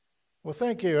Well,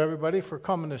 thank you everybody for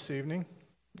coming this evening.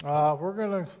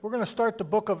 We're gonna start the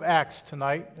book of Acts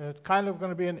tonight. It's kind of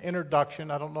going to be an introduction.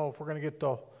 I don't know if we're going to get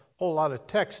a whole lot of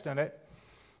text in it.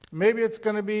 Maybe it's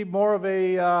going to be more of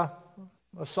a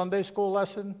Sunday school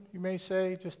lesson, you may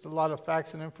say, just a lot of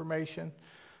facts and information.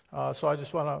 So I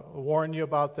just want to warn you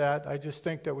about that. I just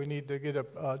think that we need to get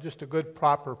just a good,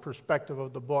 proper perspective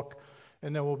of the book,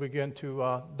 and then we'll begin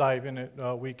to dive in it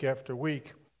week after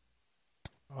week.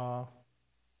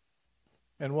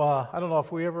 And I don't know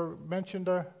if we ever mentioned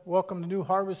welcome to New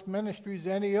Harvest Ministries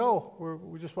NEO.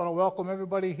 We just want to welcome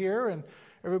everybody here and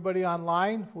everybody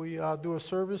online. We do a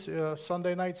service,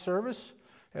 Sunday night service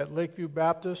at Lakeview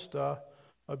Baptist, a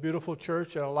beautiful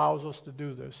church that allows us to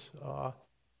do this.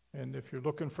 And if you're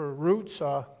looking for roots,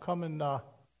 come and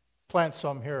plant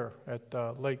some here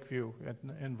at Lakeview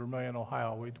in Vermillion,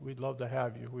 Ohio. We'd love to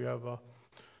have you. We have a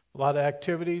lot of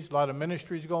activities, a lot of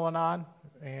ministries going on,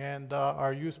 and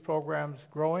our youth program's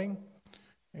growing,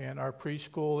 and our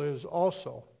preschool is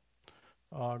also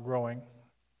growing.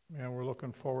 And we're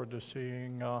looking forward to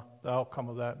seeing the outcome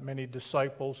of that. Many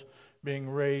disciples being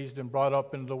raised and brought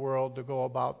up into the world to go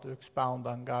about to expound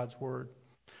on God's Word.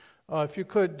 If you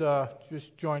could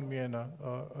just join me in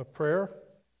a prayer.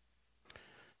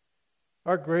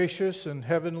 Our gracious and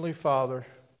heavenly Father,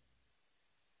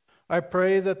 I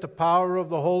pray that the power of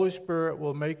the Holy Spirit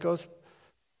will make us,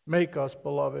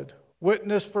 beloved,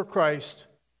 witness for Christ,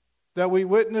 that we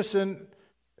witness in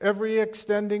every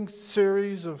extending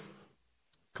series of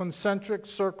concentric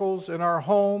circles in our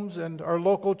homes and our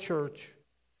local church,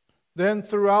 then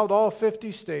throughout all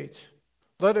 50 states.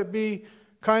 Let it be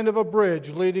kind of a bridge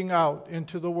leading out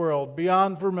into the world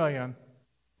beyond Vermillion.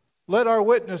 Let our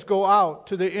witness go out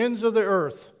to the ends of the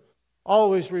earth,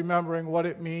 always remembering what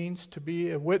it means to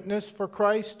be a witness for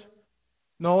Christ,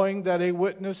 knowing that a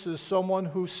witness is someone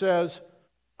who says,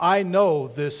 I know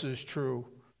this is true.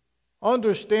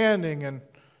 Understanding in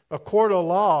a court of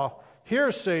law,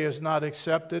 hearsay is not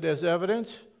accepted as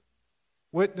evidence.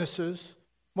 Witnesses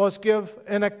must give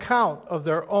an account of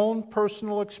their own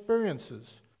personal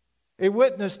experiences. A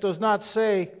witness does not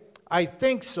say, I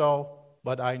think so,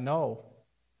 but I know.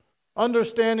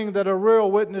 Understanding that a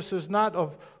real witness is not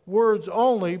of words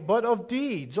only, but of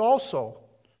deeds also.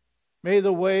 May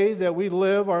the way that we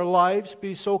live our lives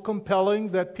be so compelling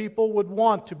that people would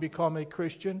want to become a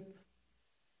Christian.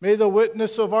 May the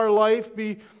witness of our life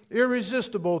be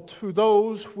irresistible to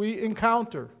those we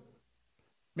encounter.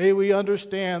 May we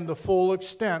understand the full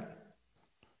extent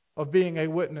of being a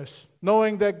witness,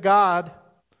 knowing that God,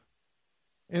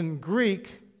 in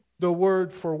Greek, the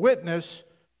word for witness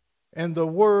and the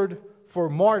word for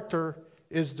martyr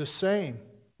is the same,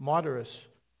 martyrs.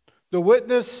 The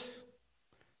witness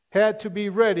had to be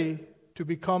ready to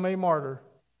become a martyr.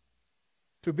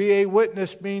 To be a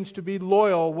witness means to be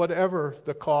loyal whatever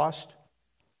the cost.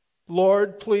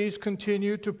 Lord, please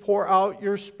continue to pour out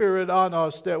your Spirit on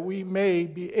us that we may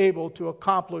be able to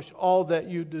accomplish all that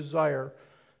you desire.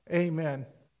 Amen.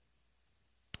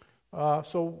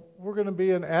 So we're going to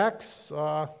be in Acts.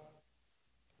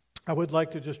 I would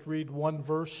like to just read one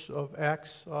verse of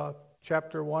Acts,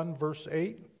 chapter 1, verse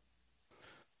 8.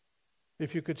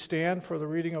 If you could stand for the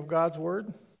reading of God's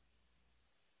Word.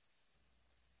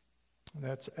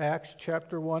 That's Acts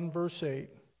chapter 1, verse 8.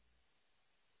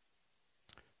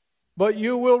 But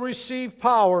you will receive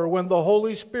power when the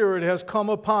Holy Spirit has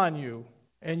come upon you,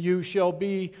 and you shall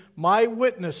be my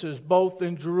witnesses both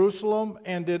in Jerusalem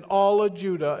and in all of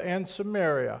Judah and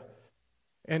Samaria,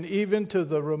 and even to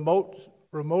the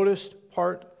remotest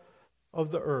part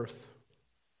of the earth.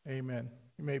 Amen.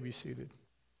 You may be seated.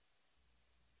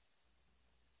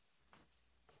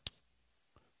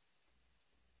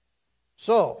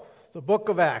 So, the book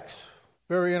of Acts,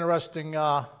 very interesting.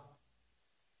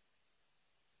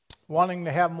 Wanting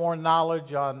to have more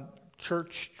knowledge on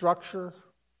church structure,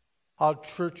 how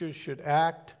churches should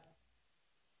act,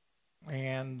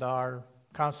 and our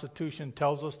Constitution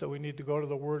tells us that we need to go to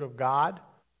the Word of God.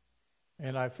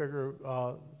 And I figure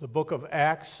the book of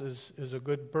Acts is a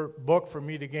good book for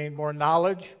me to gain more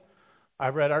knowledge.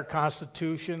 I've read our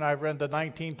Constitution. I've read the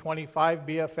 1925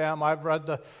 BFM. I've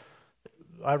read.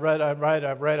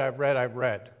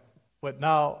 But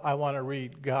now I want to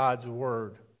read God's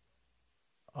Word.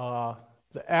 The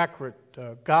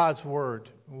accurate God's Word.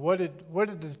 How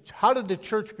did the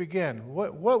church begin?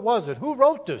 What was it? Who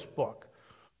wrote this book?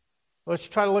 Let's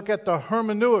try to look at the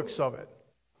hermeneutics of it.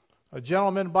 A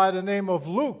gentleman by the name of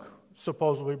Luke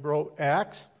supposedly wrote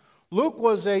Acts. Luke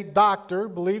was a doctor,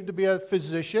 believed to be a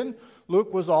physician.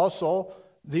 Luke was also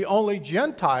the only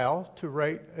Gentile to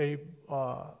write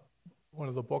one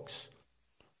of the books,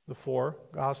 the four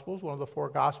Gospels, one of the four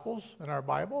Gospels in our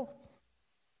Bible.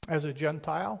 as a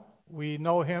Gentile. We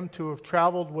know him to have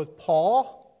traveled with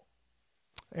Paul.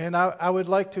 And I would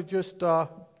like to just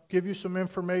give you some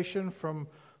information from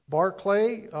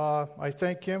Barclay. I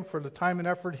thank him for the time and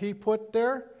effort he put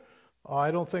there.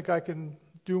 I don't think I can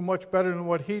do much better than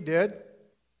what he did.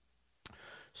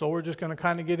 So we're just going to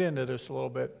kind of get into this a little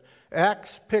bit.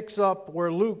 Acts picks up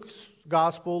where Luke's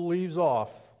gospel leaves off,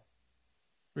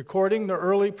 recording the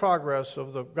early progress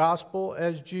of the gospel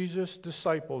as Jesus'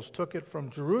 disciples took it from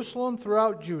Jerusalem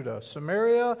throughout Judah,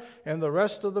 Samaria, and the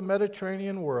rest of the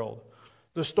Mediterranean world.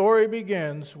 The story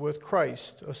begins with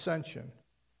Christ's ascension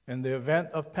and the event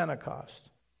of Pentecost.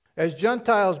 As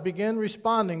Gentiles begin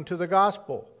responding to the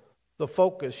gospel, the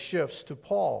focus shifts to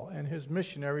Paul and his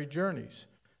missionary journeys.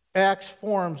 Acts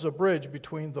forms a bridge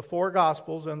between the four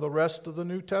Gospels and the rest of the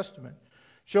New Testament,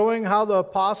 showing how the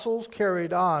apostles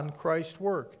carried on Christ's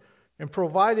work and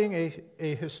providing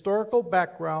a historical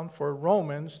background for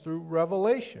Romans through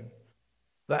Revelation.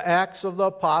 The Acts of the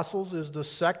Apostles is the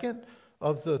second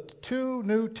of the two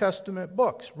New Testament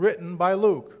books written by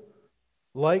Luke.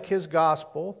 Like his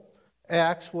Gospel,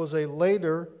 Acts was a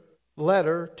later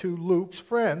letter to Luke's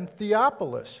friend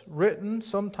Theophilus, written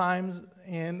sometimes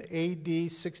in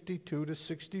AD 62 to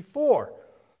 64.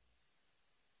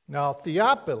 Now,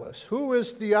 Theophilus, who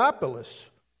is Theophilus?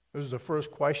 Is the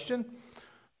first question.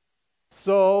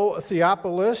 So,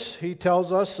 Theophilus, he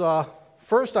tells us,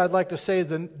 first I'd like to say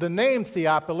the name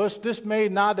Theophilus, this may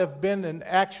not have been an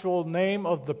actual name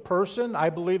of the person. I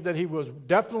believe that he was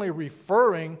definitely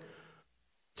referring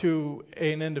to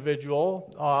an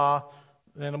individual,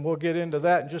 and we'll get into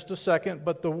that in just a second.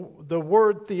 But the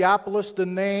word Theophilus, the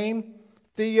name,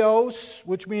 Theos,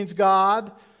 which means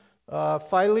God,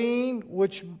 Philine,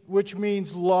 which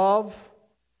means love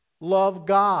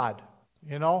God,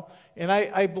 you know. And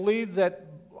I believe that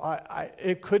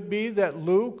it could be that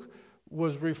Luke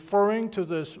was referring to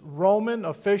this Roman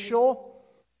official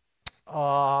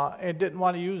and didn't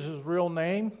want to use his real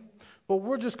name. But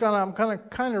I'm going to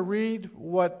kind of read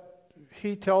what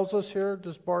he tells us here,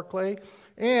 this Barclay.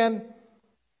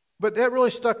 But that really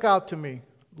stuck out to me.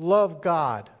 Love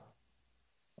God.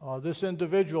 This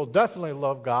individual definitely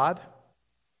loved God.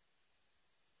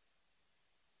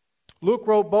 Luke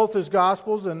wrote both his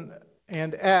Gospels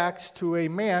and Acts to a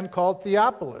man called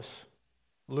Theophilus.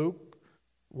 Luke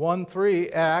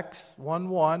 1:3, Acts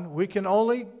 1:1. We can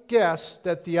only guess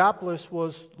that Theophilus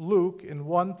was Luke in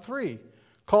 1:3.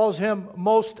 Calls him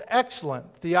most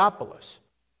excellent Theophilus.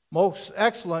 Most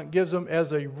excellent gives him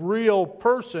as a real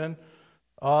person.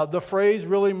 The phrase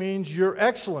really means your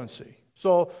excellency.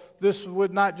 So this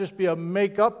would not just be a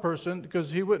make-up person,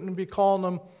 because he wouldn't be calling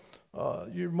them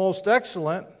your most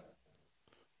excellent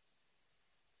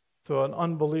to an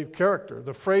unbelieved character.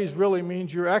 The phrase really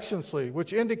means your excellency,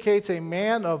 which indicates a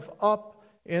man up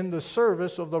in the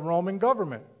service of the Roman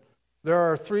government. There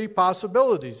are three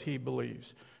possibilities, he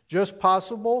believes. Just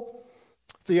possible,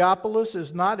 Theophilus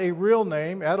is not a real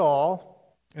name at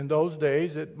all. In those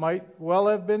days, it might well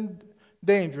have been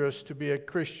dangerous to be a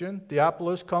Christian.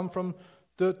 Theophilus comes from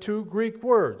the two Greek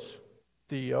words,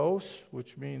 Theos,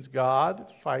 which means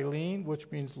God, Philine, which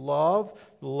means love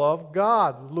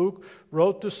God. Luke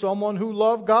wrote to someone who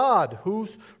loved God,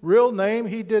 whose real name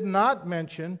he did not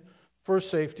mention for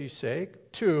safety's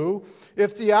sake. 2,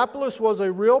 if Theophilus was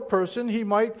a real person, he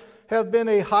might have been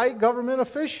a high government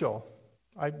official.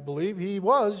 I believe he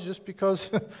was, just because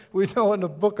we know in the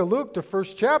book of Luke, the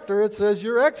first chapter, it says,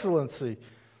 Your Excellency.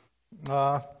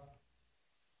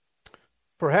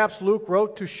 Perhaps Luke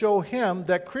wrote to show him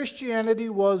that Christianity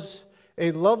was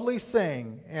a lovely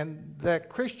thing and that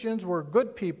Christians were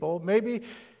good people. Maybe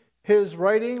his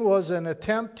writing was an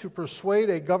attempt to persuade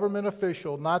a government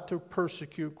official not to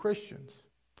persecute Christians.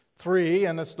 3,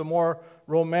 and it's the more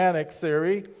romantic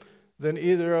theory than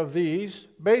either of these,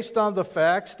 based on the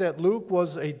facts that Luke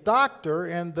was a doctor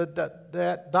and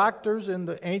that doctors in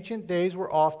the ancient days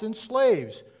were often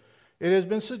slaves. It has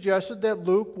been suggested that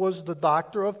Luke was the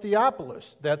doctor of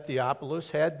Theophilus, that Theophilus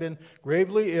had been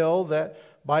gravely ill, that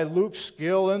by Luke's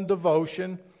skill and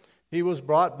devotion, he was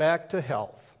brought back to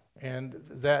health, and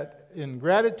that in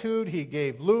gratitude he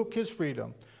gave Luke his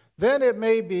freedom. Then it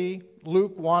may be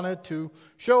Luke wanted to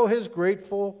show how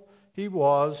grateful he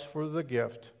was for the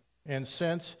gift. And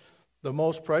since the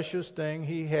most precious thing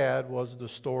he had was the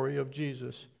story of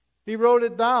Jesus, he wrote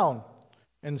it down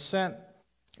and sent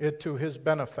it to his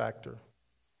benefactor.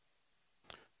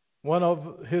 One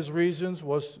of his reasons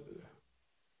was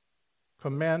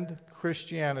commend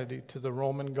Christianity to the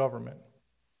Roman government.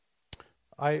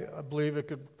 I believe it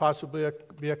could possibly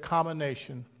be a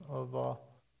combination of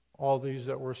all these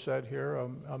that were said here.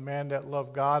 A man that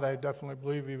loved God. I definitely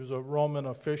believe he was a Roman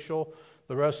official.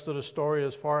 The rest of the story,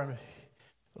 as far as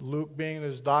Luke being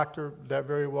his doctor, that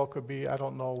very well could be, I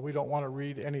don't know. We don't want to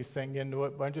read anything into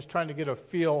it, but I'm just trying to get a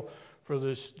feel for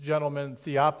this gentleman,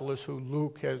 Theophilus, who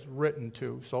Luke has written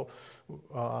to. So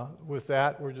with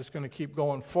that, we're just going to keep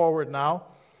going forward now.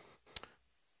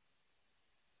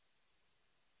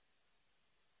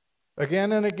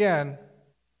 Again and again,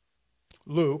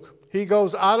 Luke, he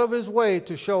goes out of his way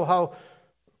to show how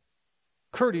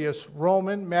courteous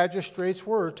Roman magistrates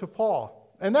were to Paul.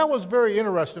 And that was very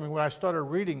interesting when I started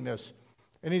reading this.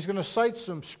 And he's going to cite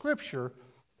some scripture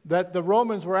that the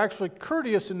Romans were actually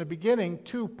courteous in the beginning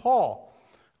to Paul.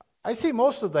 I see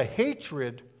most of the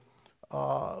hatred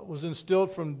was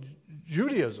instilled from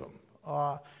Judaism.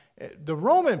 The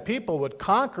Roman people would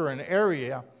conquer an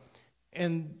area,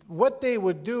 and what they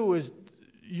would do is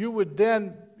you would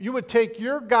take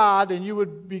your God and you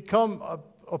would become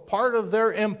a part of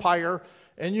their empire,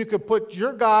 and you could put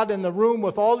your God in the room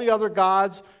with all the other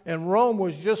gods, and Rome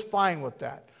was just fine with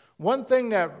that. One thing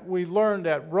that we learned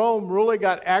that Rome really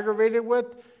got aggravated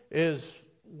with is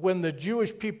when the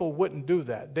Jewish people wouldn't do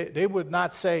that. They would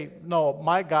not say, no,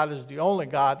 my God is the only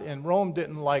God, and Rome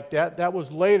didn't like that. That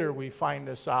was later we find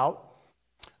this out.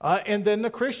 And then the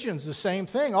Christians, the same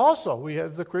thing also. We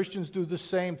have the Christians do the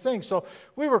same thing. So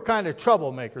we were kind of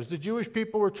troublemakers. The Jewish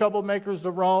people were troublemakers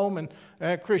to Rome,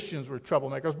 and Christians were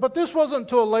troublemakers. But this wasn't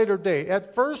until a later day.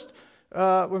 At first,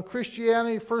 when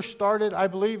Christianity first started, I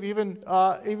believe even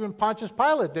Pontius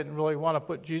Pilate didn't really want to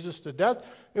put Jesus to death.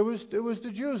 It was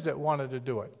the Jews that wanted to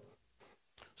do it.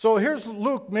 So here's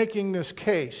Luke making this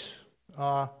case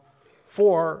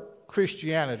for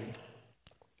Christianity,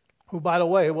 who, by the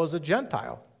way, was a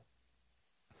Gentile.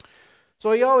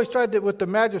 So he always tried to, with the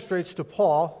magistrates to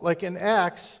Paul, like in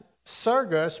Acts,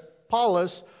 Sergius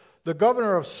Paulus, the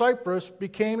governor of Cyprus,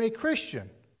 became a Christian.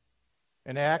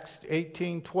 In Acts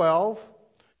 18:12,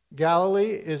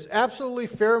 Galilee is absolutely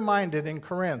fair-minded in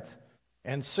Corinth.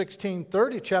 And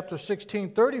chapter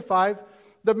 16:35,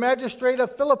 the magistrate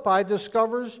of Philippi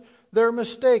discovers their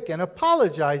mistake and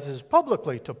apologizes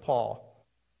publicly to Paul.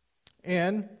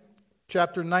 In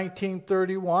chapter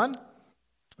 19:31,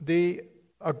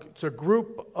 it's a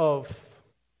group of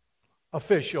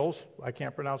officials. I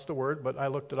can't pronounce the word, but I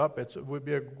looked it up. It would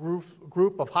be a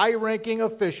group of high-ranking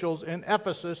officials in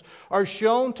Ephesus are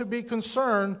shown to be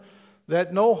concerned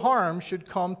that no harm should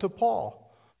come to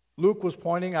Paul. Luke was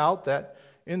pointing out that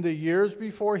in the years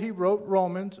before he wrote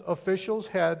Romans, officials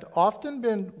had often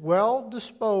been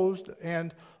well-disposed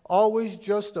and always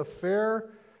just fair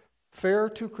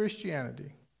to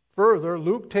Christianity. Further,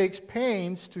 Luke takes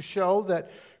pains to show that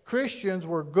Christians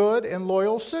were good and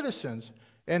loyal citizens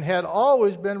and had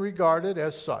always been regarded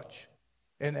as such.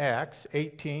 In Acts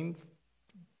 18,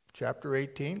 chapter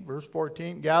 18, verse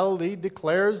 14, Galilee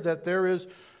declares that there is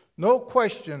no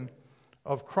question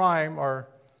of crime or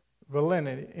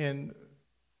villainy.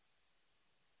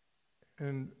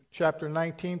 In chapter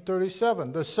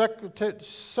 19:37, the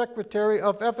secretary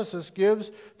of Ephesus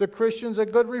gives the Christians a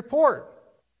good report.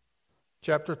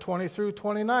 Chapter 20 through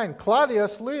 29,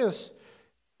 Claudius Laius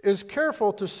is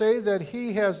careful to say that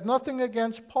he has nothing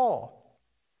against Paul.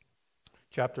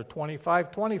 Chapter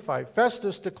 25:25,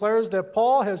 Festus declares that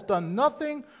Paul has done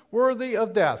nothing worthy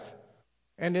of death.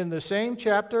 And in the same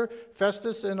chapter,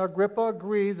 Festus and Agrippa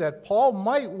agree that Paul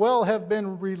might well have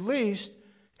been released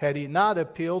had he not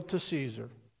appealed to Caesar.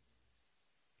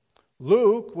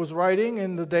 Luke was writing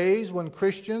in the days when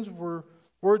Christians were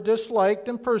disliked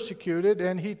and persecuted,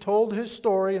 and he told his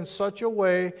story in such a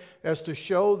way as to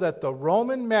show that the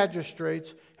Roman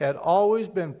magistrates had always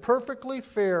been perfectly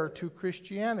fair to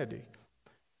Christianity,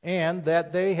 and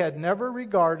that they had never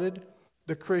regarded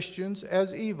the Christians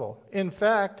as evil. In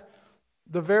fact,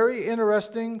 the very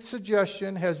interesting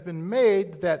suggestion has been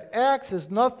made that Acts is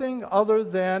nothing other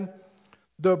than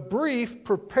the brief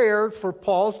prepared for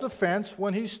Paul's defense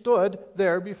when he stood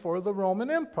there before the Roman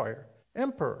emperor.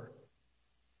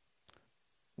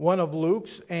 One of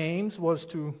Luke's aims was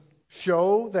to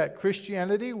show that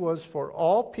Christianity was for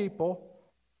all people.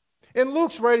 And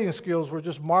Luke's writing skills were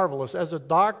just marvelous. As a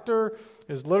doctor,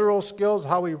 his literal skills,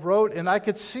 how he wrote, and I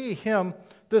could see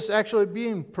this actually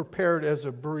being prepared as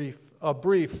a brief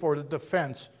for the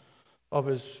defense of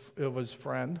his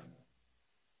friend.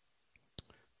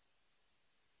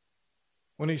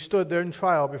 When he stood there in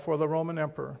trial before the Roman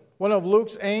emperor. One of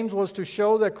Luke's aims was to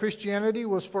show that Christianity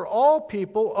was for all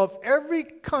people of every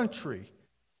country.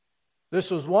 This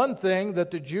was one thing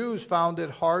that the Jews found it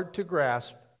hard to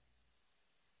grasp.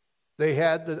 They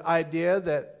had the idea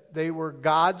that they were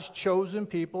God's chosen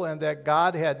people and that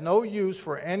God had no use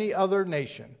for any other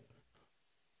nation.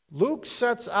 Luke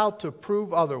sets out to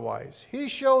prove otherwise. He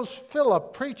shows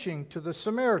Philip preaching to the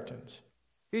Samaritans.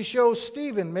 He shows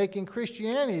Stephen making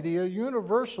Christianity a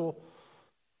universal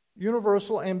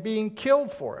and being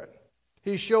killed for it.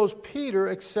 He shows Peter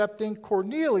accepting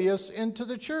Cornelius into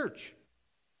the church.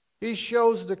 He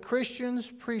shows the Christians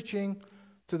preaching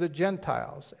to the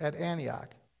Gentiles at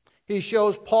Antioch. He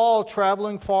shows Paul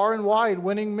traveling far and wide,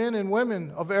 winning men and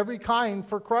women of every kind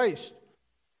for Christ.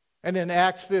 And in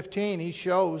Acts 15, he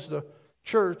shows the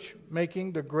church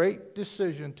making the great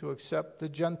decision to accept the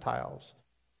Gentiles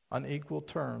on equal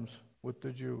terms with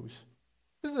the Jews.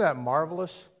 Isn't that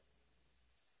marvelous?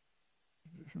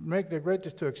 Make the great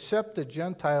decision to accept the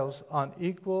Gentiles on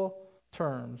equal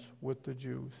terms with the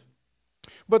Jews.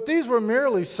 But these were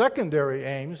merely secondary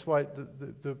aims, why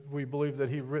we believe that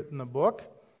he written the book.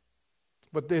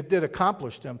 But they did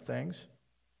accomplish them things.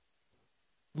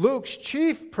 Luke's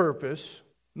chief purpose,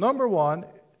 number one,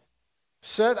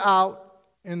 set out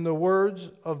in the words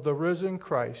of the risen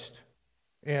Christ.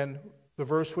 In the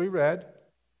verse we read,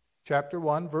 chapter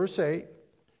 1, verse 8,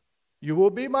 "You will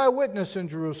be my witness in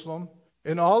Jerusalem,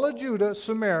 in all of Judah,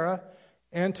 Samaria,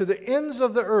 and to the ends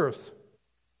of the earth."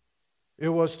 It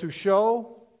was to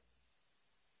show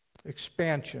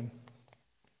expansion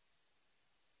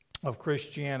of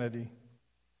Christianity.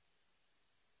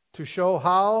 To show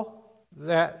how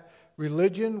that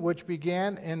religion, which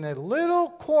began in a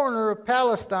little corner of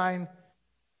Palestine,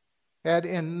 had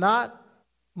in not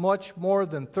much more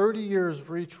than 30 years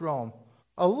reached Rome.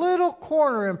 A little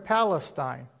corner in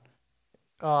Palestine.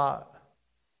 God's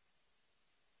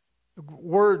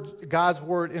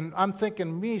word, and I'm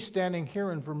thinking me standing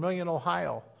here in Vermilion,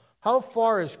 Ohio. How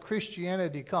far has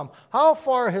Christianity come? How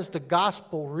far has the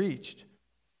gospel reached?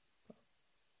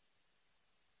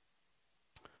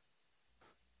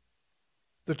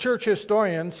 The church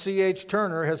historian C.H.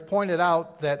 Turner has pointed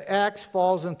out that Acts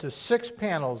falls into 6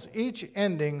 panels, each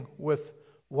ending with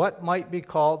what might be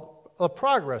called a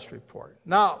progress report.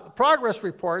 Now, progress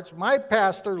reports, my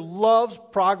pastor loves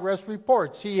progress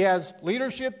reports. He has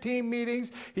leadership team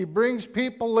meetings. He brings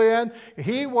people in.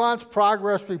 He wants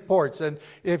progress reports. And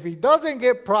if he doesn't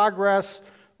get progress,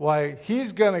 why,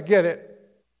 he's going to get it,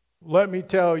 let me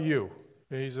tell you.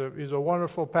 He's a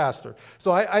wonderful pastor.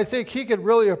 So I think he could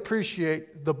really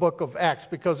appreciate the book of Acts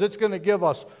because it's going to give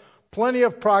us plenty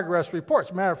of progress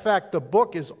reports. Matter of fact, the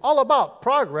book is all about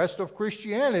progress of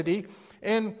Christianity.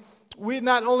 And we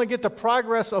not only get the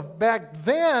progress of back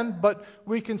then, but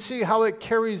we can see how it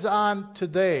carries on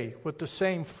today with the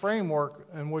same framework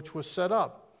in which was set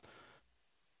up.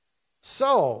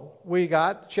 So we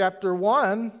got chapter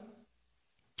 1,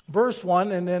 verse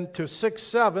 1, and then to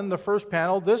 6-7, the first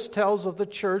panel. This tells of the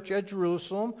church at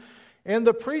Jerusalem and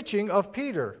the preaching of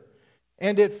Peter.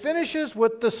 And it finishes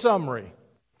with the summary.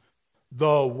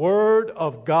 The word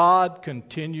of God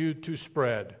continued to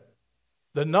spread.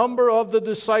 The number of the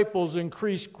disciples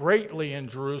increased greatly in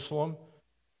Jerusalem,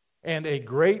 and a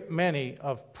great many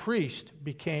of priests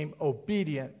became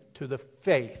obedient to the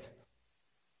faith.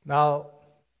 Now,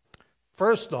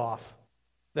 first off,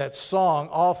 that song,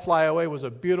 All Fly Away, was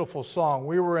a beautiful song.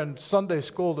 We were in Sunday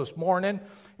school this morning,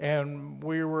 and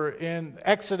we were in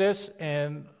Exodus,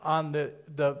 and on the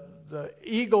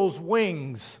eagle's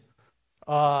wings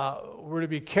were to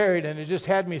be carried, and it just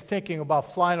had me thinking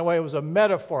about flying away. It was a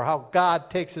metaphor, how God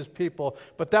takes his people.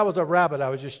 But that was a rabbit I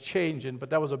was just changing, but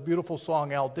that was a beautiful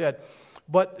song Al did.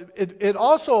 But it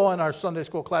also, in our Sunday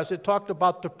school class, it talked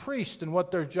about the priest and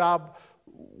what their job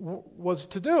was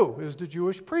to do. Is the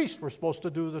Jewish priests were supposed to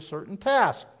do the certain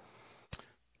task.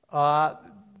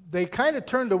 They kind of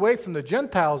turned away from the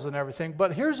Gentiles and everything,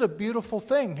 but here's a beautiful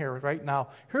thing here right now.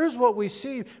 Here's what we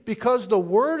see. Because the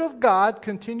word of God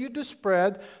continued to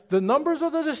spread, the numbers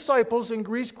of the disciples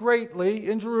increased greatly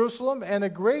in Jerusalem, and a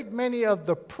great many of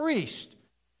the priests,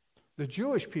 the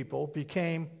Jewish people,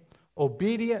 became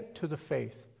obedient to the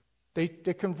faith. They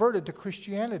converted to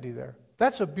Christianity there.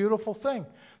 That's a beautiful thing.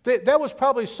 That was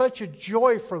probably such a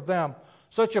joy for them,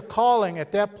 such a calling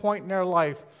at that point in their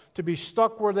life to be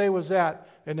stuck where they was at,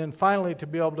 and then finally to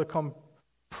be able to become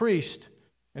priest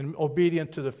and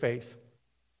obedient to the faith.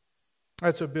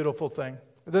 That's a beautiful thing.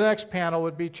 The next panel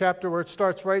would be chapter where it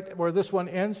starts right where this one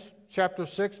ends, chapter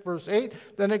 6, verse 8.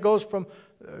 Then it goes from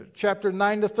chapter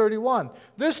 9 to 31.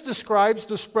 This describes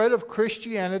the spread of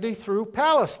Christianity through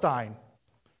Palestine.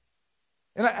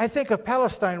 And I think of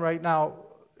Palestine right now,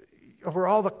 where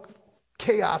all the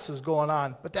chaos is going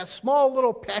on, but that small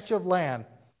little patch of land,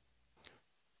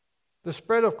 the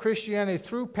spread of Christianity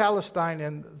through Palestine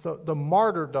and the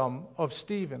martyrdom of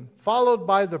Stephen, followed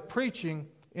by the preaching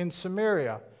in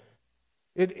Samaria.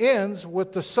 It ends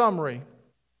with the summary.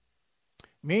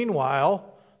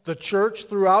 Meanwhile, the church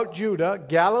throughout Judah,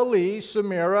 Galilee,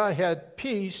 Samaria had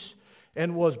peace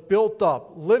and was built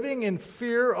up, living in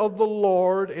fear of the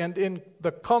Lord and in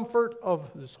the comfort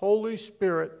of His Holy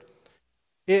Spirit.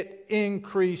 It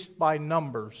increased by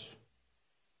numbers.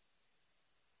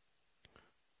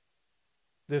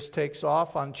 This takes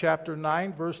off on chapter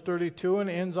 9, verse 32, and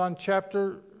ends on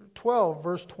chapter 12,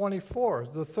 verse 24,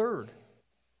 the third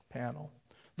panel.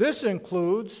 This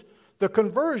includes the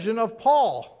conversion of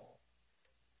Paul,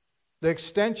 the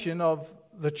extension of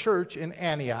the church in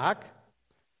Antioch,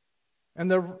 and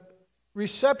the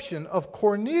reception of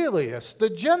Cornelius, the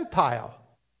Gentile,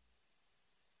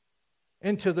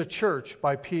 into the church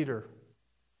by Peter.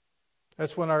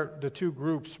 That's when the two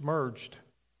groups merged.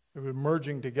 They were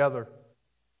merging together.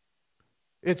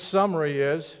 Its summary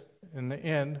is, in the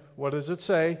end, what does it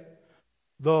say?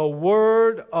 The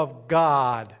Word of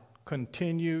God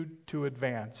continued to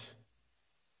advance.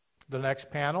 The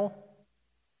next panel,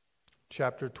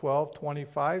 chapter 12,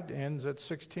 25, ends at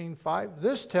 16:5.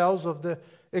 This tells of the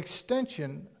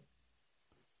extension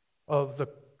of the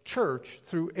church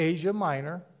through Asia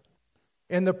Minor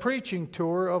and the preaching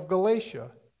tour of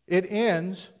Galatia. It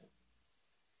ends,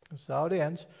 that's how it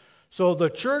ends. So the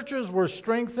churches were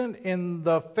strengthened in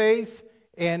the faith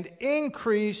and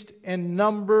increased in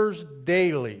numbers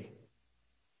daily.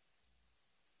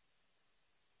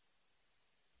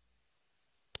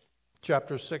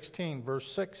 Chapter 16, verse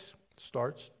 6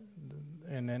 starts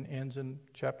and then ends in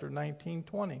chapter 19,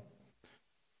 20.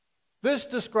 This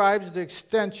describes the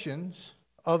extensions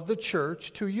of the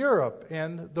church to Europe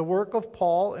and the work of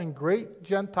Paul in great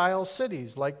Gentile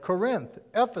cities like Corinth,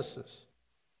 Ephesus.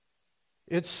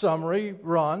 Its summary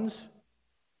runs,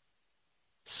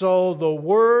 so the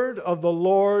word of the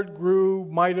Lord grew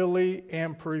mightily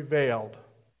and prevailed.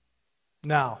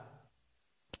 Now,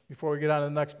 before we get on to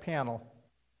the next panel,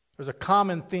 there's a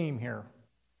common theme here.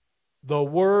 The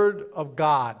Word of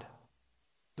God.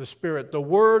 The Spirit. The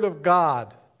Word of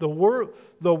God. The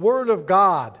Word of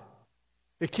God.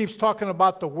 It keeps talking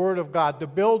about the Word of God. To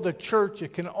build a church,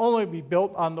 it can only be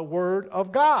built on the Word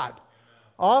of God.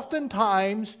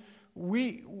 Oftentimes,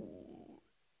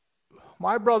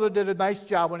 my brother did a nice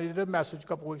job when he did a message a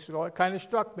couple weeks ago. It kind of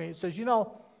struck me. It says,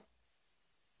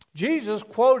 Jesus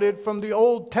quoted from the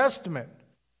Old Testament.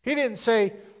 He didn't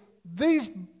say,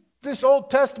 this Old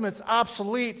Testament's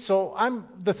obsolete, so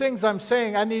the things I'm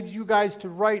saying, I need you guys to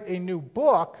write a new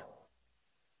book.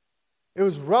 It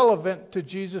was relevant to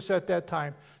Jesus at that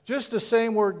time. Just the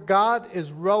same word God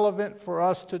is relevant for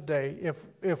us today.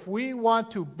 If we want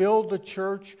to build a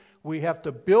church, we have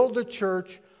to build a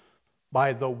church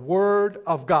by the Word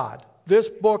of God. This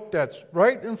book that's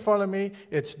right in front of me,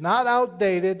 it's not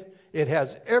outdated. It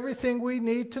has everything we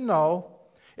need to know.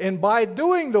 And by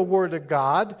doing the Word of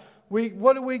God,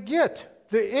 what do we get?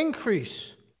 The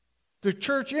increase. The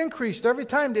church increased every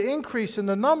time, the increase in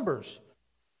the numbers.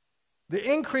 The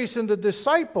increase in the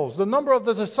disciples. The number of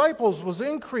the disciples was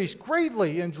increased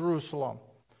greatly in Jerusalem.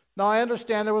 Now I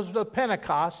understand there was the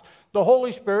Pentecost, the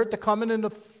Holy Spirit, the coming and the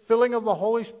filling of the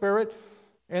Holy Spirit,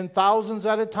 and thousands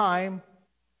at a time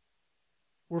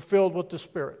were filled with the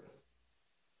Spirit.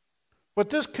 But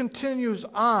this continues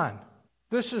on.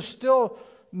 This is still,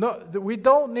 we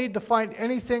don't need to find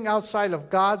anything outside of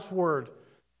God's Word.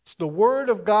 It's the Word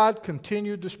of God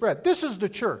continued to spread. This is the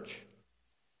church.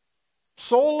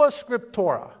 Sola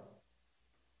Scriptura.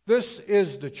 This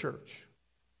is the church.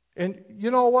 And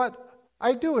you know what?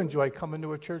 I do enjoy coming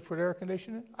to a church with air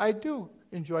conditioning. I do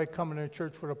enjoy coming to a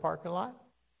church with a parking lot.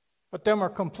 But them are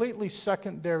completely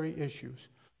secondary issues.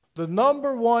 The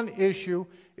number one issue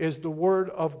is the Word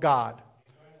of God.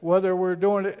 Whether we're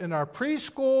doing it in our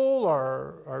preschool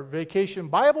or our vacation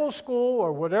Bible school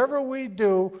or whatever we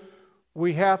do,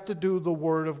 we have to do the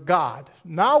Word of God.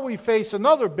 Now we face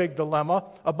another big dilemma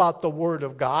about the Word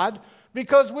of God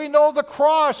because we know the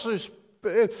cross is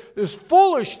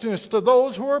foolishness to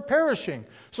those who are perishing.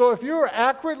 So if you're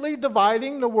accurately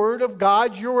dividing the Word of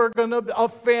God, you are going to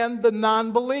offend the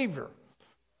non-believer.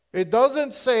 It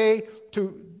doesn't say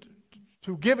to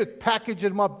give it, package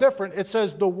them up different. It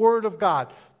says the Word of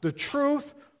God. The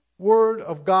truth Word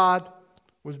of God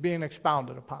was being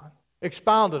expounded upon.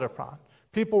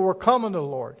 People were coming to the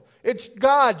Lord. It's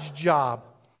God's job.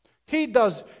 He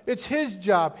does. It's His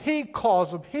job. He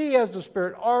calls them. He has the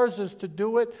Spirit. Ours is to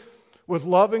do it with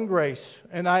love and grace.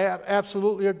 And I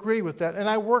absolutely agree with that. And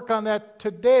I work on that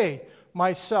today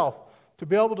myself, to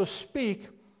be able to speak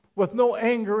with no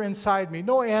anger inside me,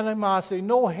 no animosity,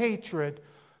 no hatred,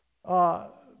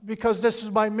 because this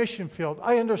is my mission field.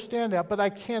 I understand that, but I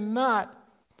cannot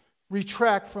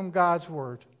retract from God's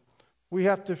Word. We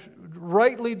have to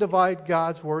rightly divide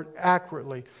God's word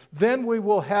accurately. Then we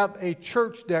will have a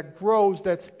church that grows,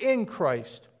 that's in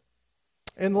Christ.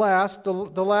 And last, the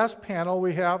last panel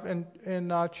we have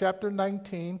in chapter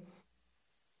 19,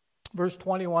 verse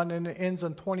 21, and it ends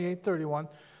on 28:31.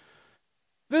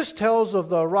 This tells of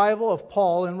the arrival of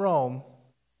Paul in Rome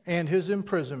and his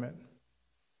imprisonment.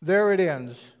 There it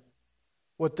ends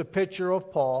with the picture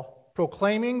of Paul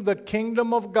proclaiming the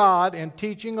kingdom of God and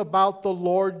teaching about the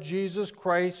Lord Jesus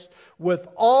Christ with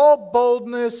all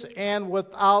boldness and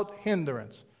without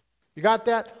hindrance. You got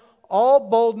that? All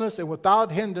boldness and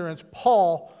without hindrance.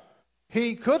 Paul,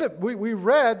 he could have, we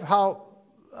read how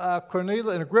Cornelius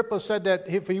and Agrippa said that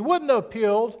if he wouldn't have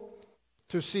appealed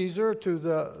to Caesar, to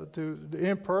the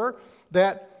emperor,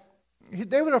 that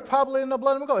they would have probably ended up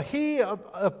letting him go. He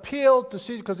appealed to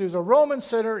Caesar because he was a Roman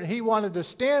sinner, and he wanted to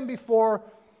stand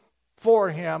for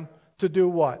him to do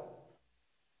what?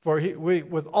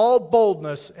 With all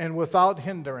boldness and without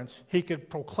hindrance, he could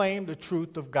proclaim the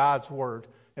truth of God's word.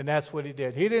 And that's what he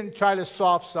did. He didn't try to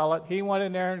soft sell it. He went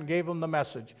in there and gave them the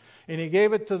message. And he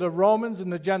gave it to the Romans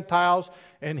and the Gentiles,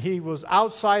 and he was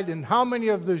outside. And how many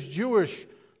of those Jewish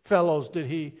fellows did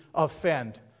he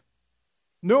offend?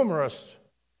 Numerous.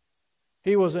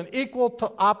 He was an equal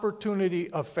to opportunity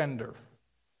offender.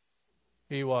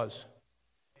 He was.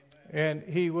 And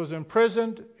he was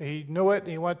imprisoned. He knew it.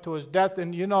 And he went to his death.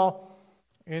 And you know,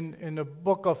 in the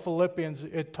book of Philippians,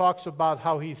 it talks about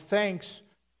how he thanks.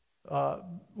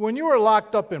 When you were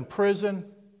locked up in prison,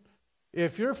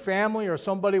 if your family or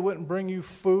somebody wouldn't bring you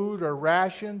food or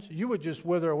rations, you would just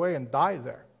wither away and die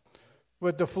there.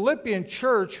 But the Philippian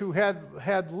church, who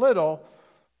had little,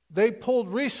 they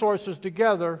pulled resources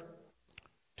together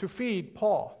to feed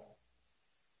Paul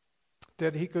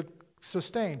that he could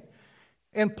sustain.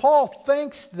 And Paul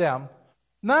thanks them,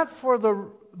 not for the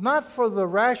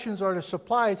rations or the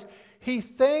supplies. He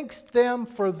thanks them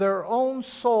for their own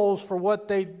souls for what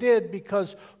they did,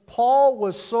 because Paul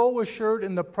was so assured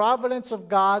in the providence of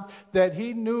God that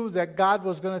he knew that God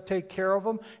was going to take care of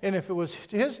him. And if it was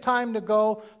his time to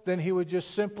go, then he would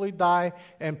just simply die.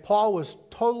 And Paul was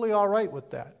totally all right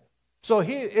with that. So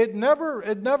he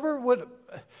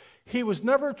was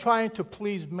never trying to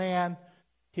please man.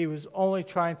 He was only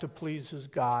trying to please his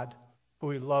God, who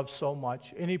he loved so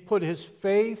much. And he put his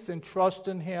faith and trust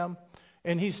in him.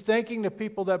 And he's thanking the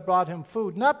people that brought him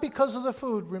food, not because of the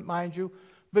food, remind you,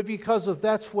 but because of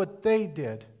that's what they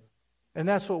did. And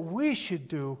that's what we should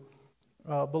do,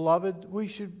 beloved. We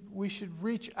should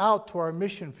reach out to our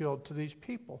mission field, to these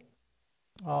people,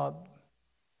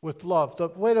 with love, the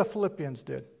way the Philippians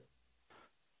did.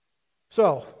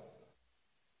 So,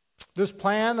 this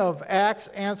plan of Acts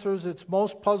answers its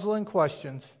most puzzling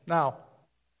questions. Now,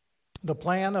 the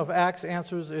plan of Acts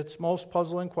answers its most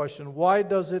puzzling question. Why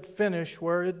does it finish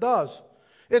where it does?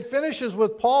 It finishes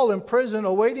with Paul in prison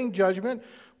awaiting judgment.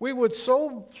 We would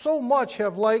so much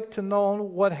have liked to know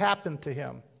what happened to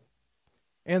him.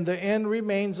 And the end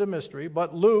remains a mystery.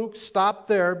 But Luke stopped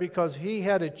there because he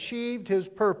had achieved his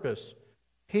purpose.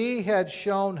 He had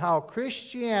shown how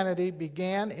Christianity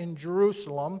began in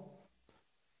Jerusalem,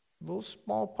 a little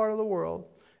small part of the world,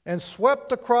 and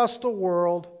swept across the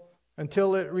world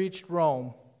until it reached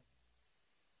Rome.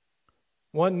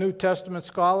 One New Testament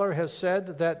scholar has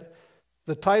said that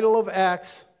the title of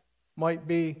Acts might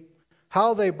be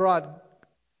How They Brought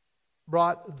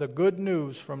the Good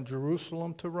News from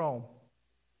Jerusalem to Rome.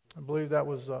 I believe that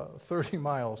was 30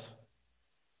 miles.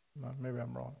 Maybe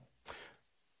I'm wrong.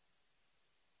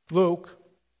 Luke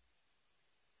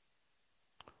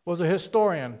was a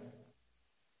historian.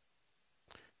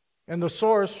 And the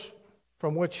source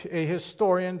from which a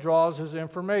historian draws his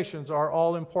information are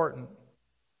all important.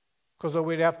 Because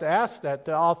we'd have to ask that,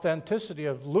 the authenticity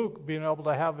of Luke being able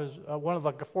to have his, one of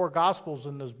the four Gospels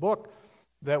in this book,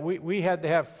 that we had to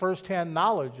have firsthand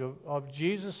knowledge of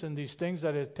Jesus and these things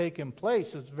that had taken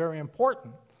place. It's very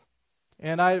important.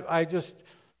 And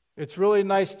it's really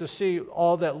nice to see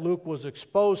all that Luke was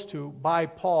exposed to by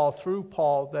Paul, through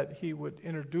Paul, that he would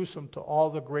introduce him to all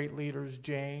the great leaders,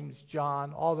 James,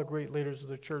 John, all the great leaders of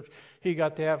the church. He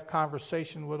got to have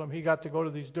conversation with them. He got to go to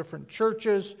these different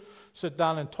churches, sit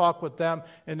down and talk with them.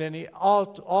 And then he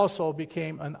also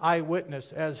became an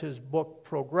eyewitness as his book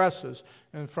progresses.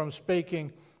 And from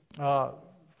speaking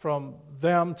from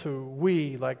them to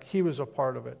we, like he was a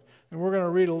part of it. And we're going to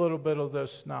read a little bit of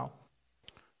this now.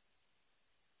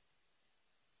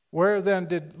 Where then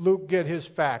did Luke get his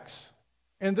facts?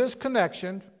 In this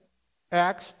connection,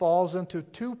 Acts falls into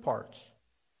two parts.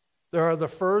 There are the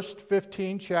first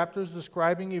 15 chapters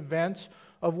describing events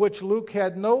of which Luke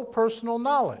had no personal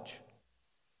knowledge.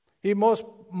 He most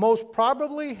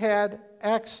probably had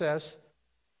access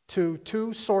to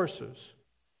two sources.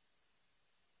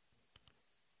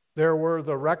 There were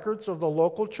the records of the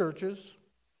local churches.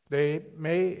 They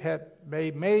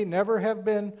may never have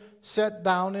been set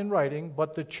down in writing,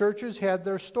 but the churches had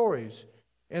their stories.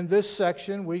 In this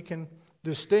section, we can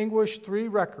distinguish three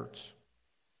records.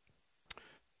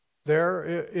 There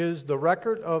is the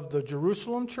record of the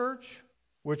Jerusalem church,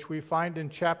 which we find in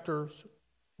chapters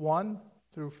 1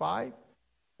 through 5,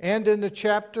 and in the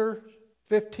chapter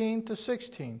 15 to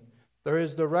 16. There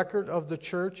is the record of the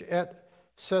church at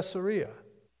Caesarea,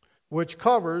 which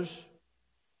covers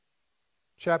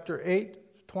chapter 8,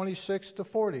 26 to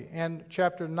 40, and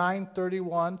chapter 9,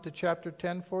 31 to chapter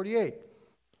 10, 48.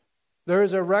 There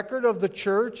is a record of the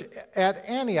church at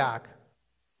Antioch,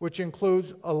 which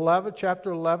includes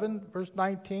chapter 11, verse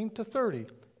 19 to 30,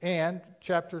 and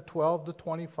chapter 12 to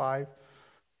 25,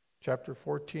 chapter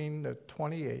 14 to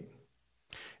 28.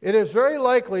 It is very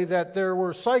likely that there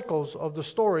were cycles of the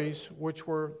stories, which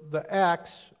were the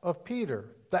Acts of Peter,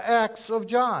 the Acts of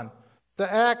John,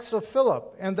 the Acts of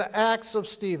Philip, and the Acts of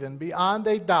Stephen. Beyond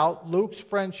a doubt, Luke's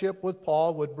friendship with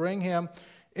Paul would bring him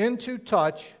into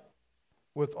touch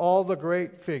with all the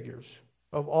great figures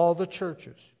of all the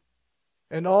churches,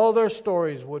 and all their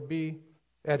stories would be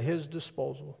at his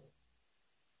disposal.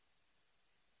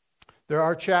 There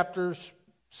are chapters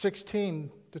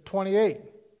 16 to 28.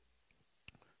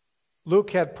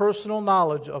 Luke had personal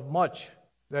knowledge of much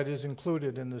that is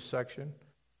included in this section.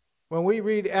 When we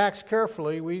read Acts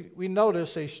carefully, we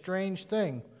notice a strange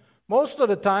thing. Most of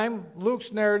the time,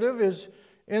 Luke's narrative is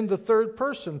in the third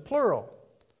person, plural.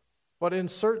 But in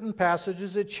certain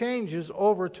passages, it changes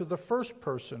over to the first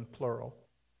person, plural.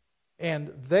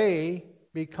 And they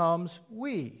becomes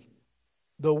we.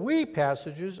 The we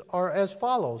passages are as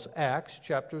follows. Acts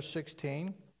chapter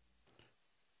 16,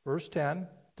 verse 10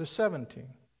 to 17.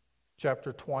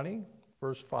 Chapter 20,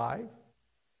 verse 5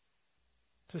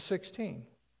 to 16.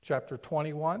 Chapter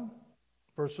 21,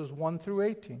 verses 1 through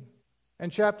 18.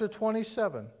 And chapter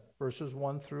 27, verses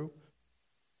 1 through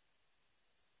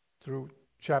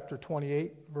chapter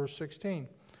 28, verse 16.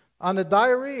 On the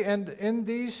diary and in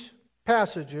these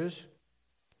passages,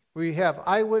 we have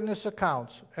eyewitness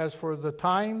accounts. As for the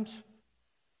times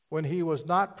when he was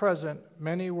not present,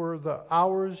 many were the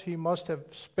hours he must have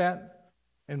spent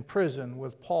in prison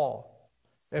with Paul.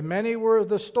 And many were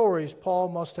the stories Paul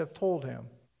must have told him.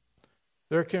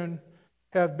 There can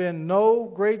have been no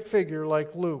great figure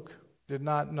like Luke did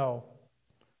not know.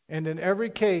 And in every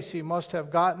case, he must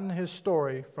have gotten his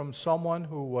story from someone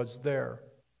who was there.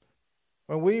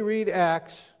 When we read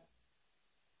Acts,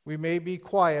 we may be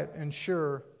quite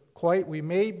sure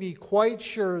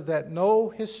that no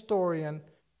historian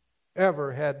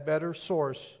ever had better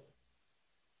source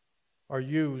or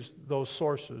used those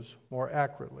sources more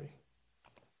accurately.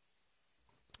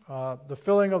 The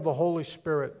filling of the Holy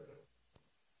Spirit,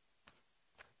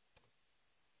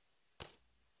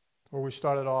 where we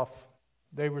started off,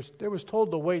 they was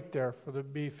told to wait there for to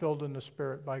be filled in the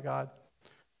Spirit by God.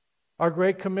 Our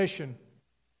Great Commission,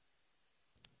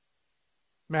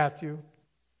 Matthew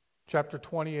chapter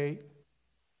 28.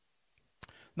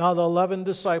 Now the 11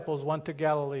 disciples went to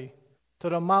Galilee, to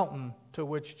the mountain to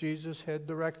which Jesus had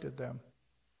directed them.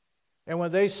 And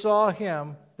when they saw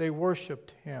him, they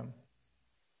worshipped him.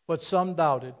 But some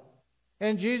doubted.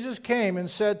 And Jesus came and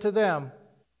said to them,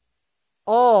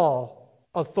 all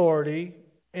authority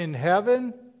in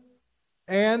heaven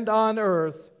and on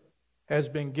earth has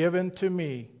been given to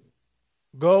me.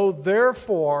 Go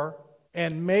therefore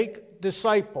and make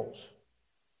disciples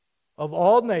of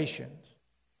all nations,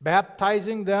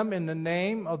 baptizing them in the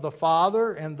name of the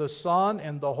Father and the Son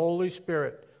and the Holy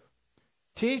Spirit,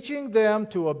 teaching them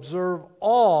to observe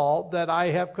all that I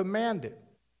have commanded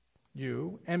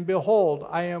you, and behold,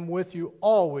 I am with you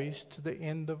always to the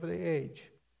end of the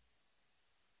age.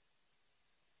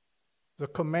 The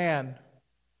command,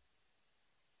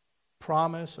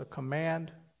 promise, a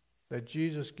command that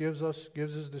Jesus gives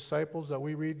his disciples that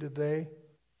we read today,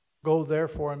 go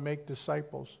therefore and make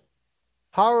disciples.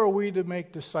 How are we to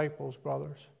make disciples,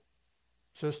 brothers,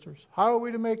 sisters? How are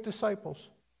we to make disciples?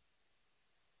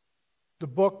 The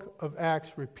book of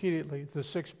Acts repeatedly, the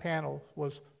sixth panel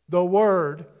was the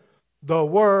Word, the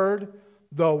Word,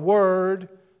 the Word,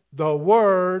 the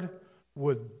Word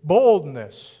with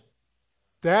boldness.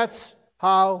 That's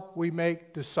how we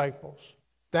make disciples.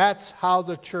 That's how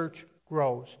the church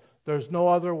grows. There's no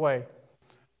other way.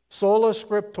 Sola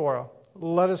Scriptura.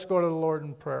 Let us go to the Lord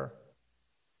in prayer.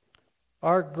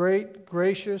 Our great,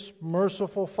 gracious,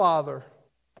 merciful Father,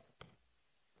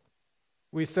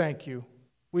 we thank you.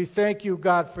 We thank you,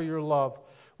 God, for your love.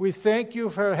 We thank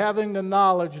you for having the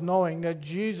knowledge, knowing that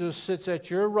Jesus sits at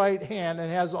your right hand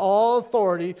and has all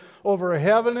authority over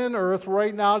heaven and earth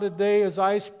right now today as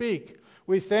I speak.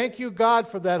 We thank you, God,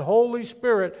 for that Holy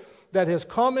Spirit that has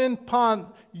come upon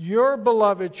your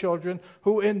beloved children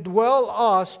who indwell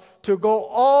us to go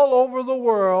all over the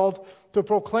world to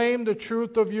proclaim the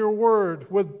truth of your word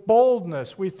with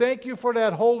boldness. We thank you for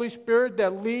that Holy Spirit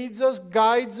that leads us,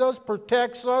 guides us,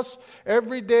 protects us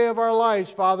every day of our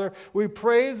lives, Father. We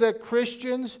pray that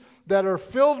Christians that are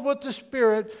filled with the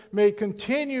Spirit may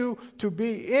continue to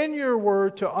be in your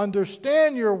word, to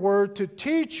understand your word, to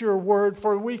teach your word,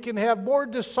 for we can have more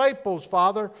disciples,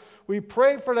 Father. We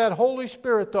pray for that Holy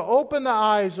Spirit to open the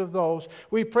eyes of those.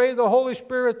 We pray the Holy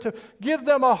Spirit to give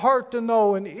them a heart to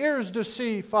know and ears to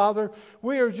see, Father.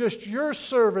 We are just your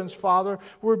servants, Father.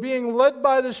 We're being led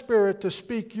by the Spirit to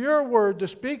speak your word, to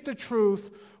speak the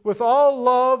truth with all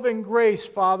love and grace,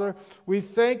 Father. We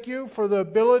thank you for the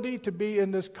ability to be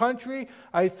in this country.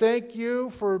 I thank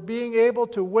you for being able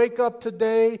to wake up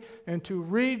today and to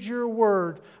read your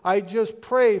word. I just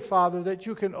pray, Father, that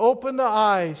you can open the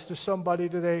eyes to somebody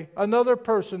today, another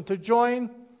person, to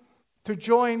join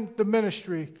the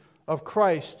ministry of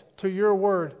Christ to your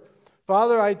word.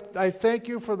 Father, I thank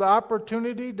you for the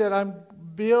opportunity that I'm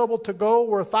be able to go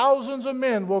where thousands of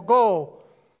men will go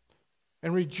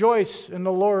and rejoice in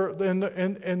the Lord, in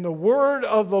the word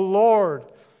of the Lord,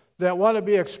 that want to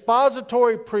be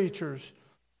expository preachers,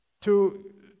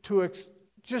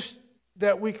 just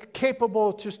that we're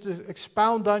capable just to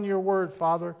expound on your word,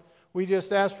 Father. We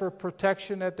just ask for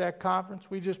protection at that conference.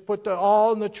 We just put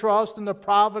all in the trust and the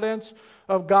providence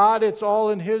of God. It's all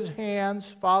in His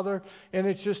hands, Father, and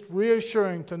it's just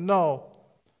reassuring to know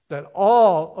that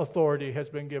all authority has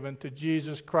been given to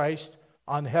Jesus Christ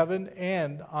on heaven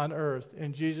and on earth.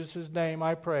 In Jesus' name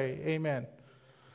I pray. Amen.